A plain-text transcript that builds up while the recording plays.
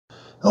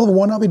Hello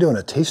everyone, I'll be doing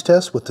a taste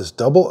test with this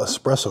double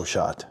espresso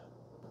shot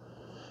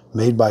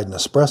made by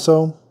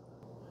Nespresso.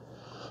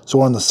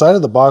 So on the side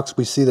of the box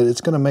we see that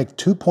it's going to make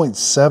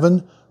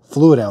 2.7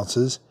 fluid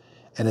ounces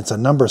and it's a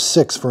number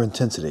 6 for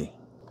intensity.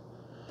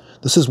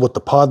 This is what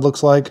the pod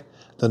looks like.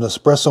 The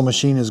Nespresso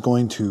machine is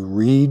going to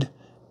read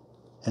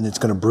and it's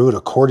going to brew it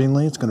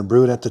accordingly. It's going to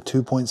brew it at the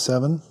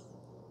 2.7.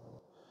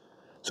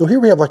 So here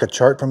we have like a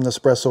chart from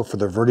Nespresso for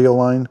the Vertuo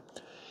line.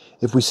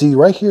 If we see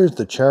right here is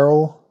the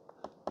Chiaro.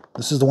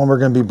 This is the one we're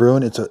going to be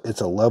brewing. It's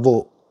a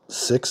level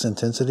 6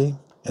 intensity,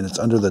 and it's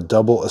under the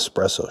double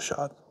espresso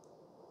shot.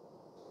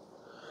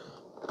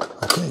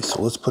 Okay,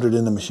 so let's put it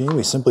in the machine.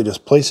 We simply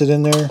just place it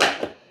in there.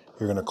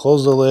 You're going to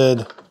close the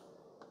lid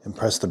and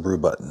press the brew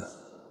button.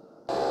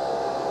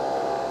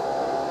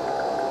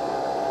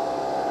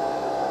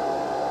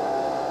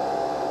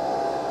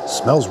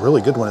 Smells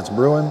really good when it's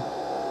brewing.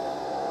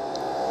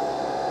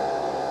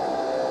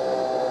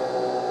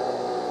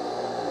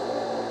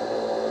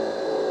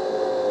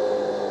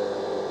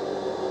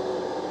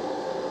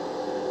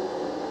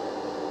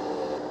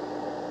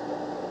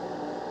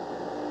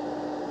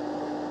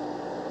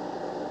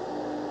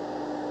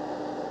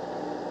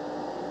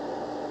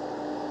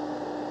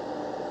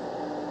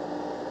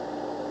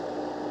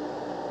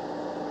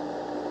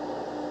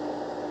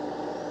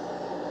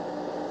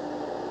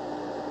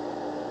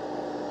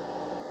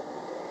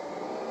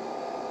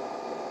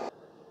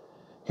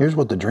 Here's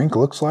what the drink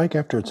looks like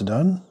after it's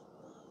done.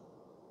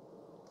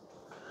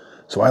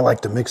 So I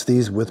like to mix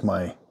these with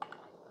my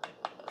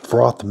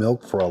frothed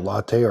milk for a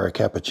latte or a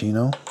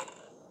cappuccino.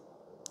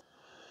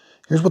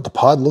 Here's what the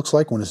pod looks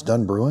like when it's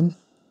done brewing.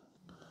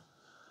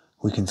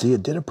 We can see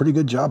it did a pretty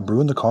good job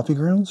brewing the coffee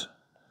grounds.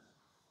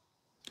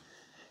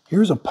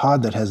 Here's a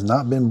pod that has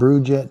not been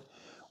brewed yet.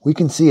 We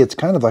can see it's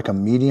kind of like a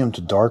medium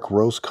to dark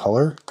roast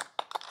color.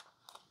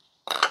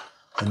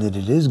 And that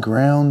it is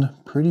ground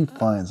pretty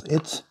fine.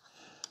 It's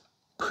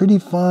pretty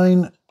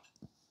fine,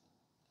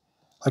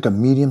 like a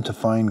medium to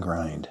fine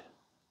grind.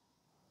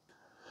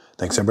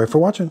 Thanks everybody for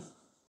watching.